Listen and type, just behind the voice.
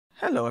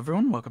Hello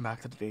everyone, welcome back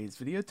to today's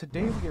video.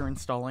 Today we are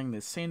installing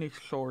the Sandy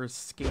Shores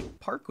skate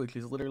park, which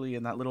is literally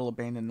in that little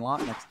abandoned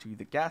lot next to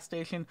the gas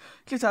station.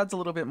 Just adds a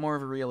little bit more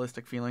of a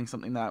realistic feeling,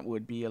 something that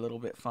would be a little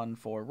bit fun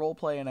for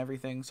roleplay and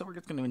everything. So we're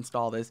just going to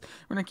install this.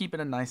 We're going to keep it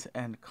a nice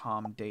and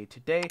calm day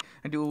today.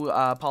 I do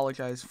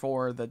apologize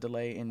for the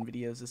delay in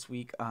videos this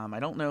week. I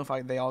don't know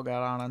if they all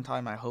got on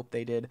time. I hope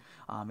they did.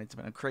 It's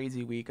been a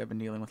crazy week. I've been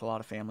dealing with a lot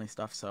of family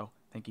stuff, so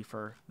thank you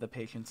for the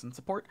patience and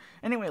support.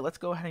 Anyway, let's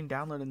go ahead and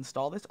download and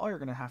install this. All you're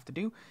going to have to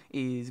do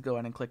is go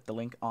ahead and click the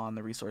link on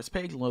the resource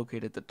page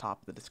located at the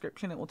top of the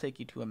description. It will take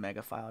you to a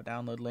mega file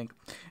download link,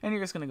 and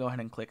you're just going to go ahead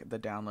and click the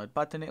download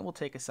button. It will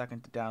take a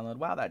second to download.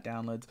 While that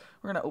downloads,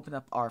 we're going to open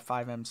up our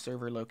FiveM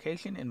server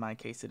location. In my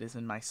case, it is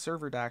in my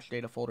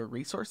server-data folder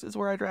resources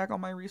where I drag all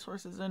my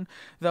resources in,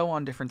 though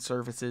on different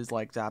services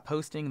like Zap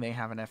Hosting, they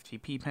have an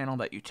FTP panel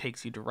that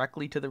takes you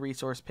directly to the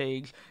resource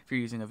page. If you're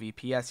using a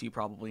VPS, you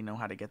probably know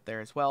how to get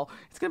there as well.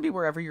 It's going to be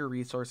wherever your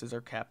resources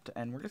are kept,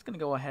 and we're just going to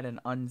go ahead and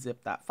unzip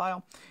that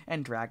file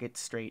and drag it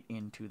straight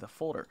into the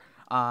folder.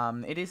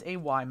 It is a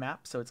ymap,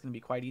 so it's going to be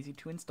quite easy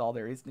to install.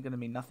 There is going to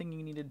be nothing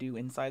you need to do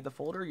inside the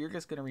folder. You're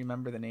just going to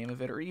remember the name of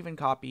it, or even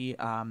copy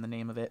the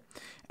name of it,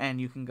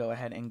 and you can go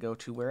ahead and go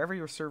to wherever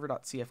your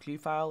server.cfg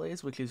file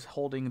is, which is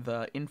holding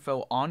the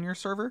info on your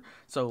server,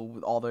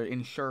 so all the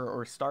ensure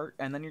or start,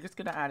 and then you're just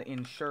going to add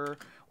ensure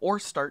or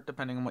start,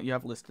 depending on what you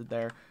have listed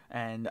there,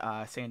 and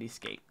Sandy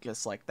Skate,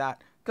 just like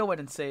that. Go ahead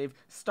and save.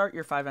 Start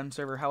your FiveM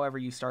server however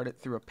you start it,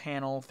 through a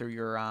panel, through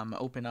your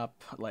open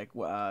up, like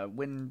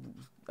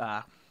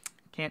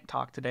can't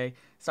talk today,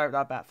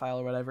 start.bat file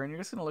or whatever, and you're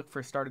just going to look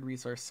for started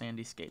resource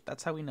Sandy Skate.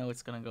 That's how we know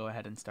it's going to go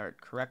ahead and start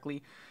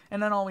correctly,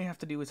 and then all we have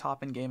to do is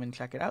hop in game and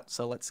check it out.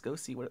 So let's go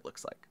see what it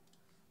looks like.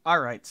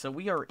 Alright, so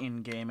we are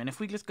in game, and if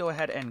we just go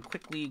ahead and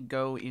quickly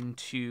go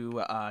into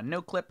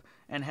NoClip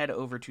and head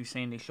over to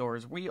Sandy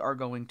Shores, we are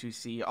going to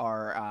see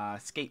our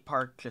skate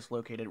park just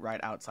located right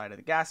outside of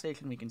the gas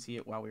station. We can see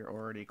it while we're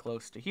already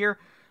close to here.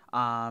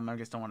 I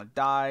just don't want to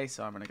die,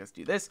 so I'm going to just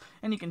do this,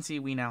 and you can see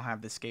we now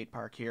have the skate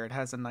park here. It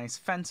has a nice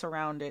fence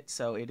around it,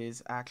 so it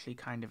is actually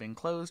kind of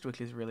enclosed, which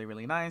is really,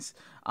 really nice.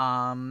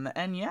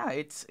 And yeah,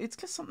 it's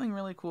just something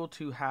really cool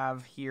to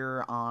have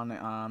here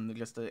on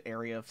just the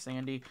area of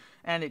Sandy,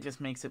 and it just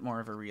makes it more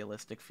of a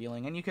realistic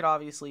feeling. And you could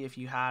obviously, if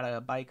you had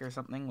a bike or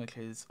something, which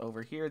is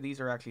over here,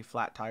 these are actually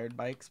flat-tired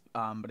bikes,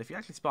 but if you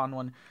actually spawn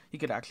one, you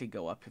could actually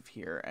go up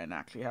here and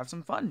actually have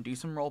some fun, do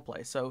some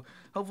roleplay. So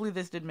hopefully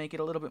this did make it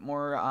a little bit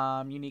more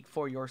unique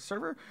for your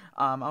server.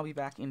 I'll be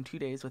back in 2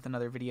 days with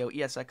another video.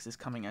 ESX is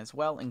coming as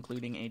well,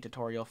 including a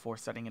tutorial for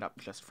setting it up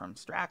just from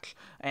scratch,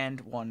 and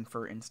one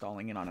for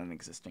installing it on an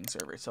existing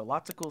server. So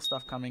lots of cool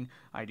stuff coming,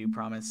 I do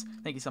promise.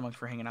 Thank you so much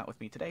for hanging out with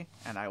me today,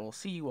 and I will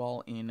see you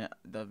all in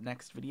the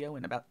next video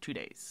in about 2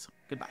 days.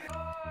 Goodbye.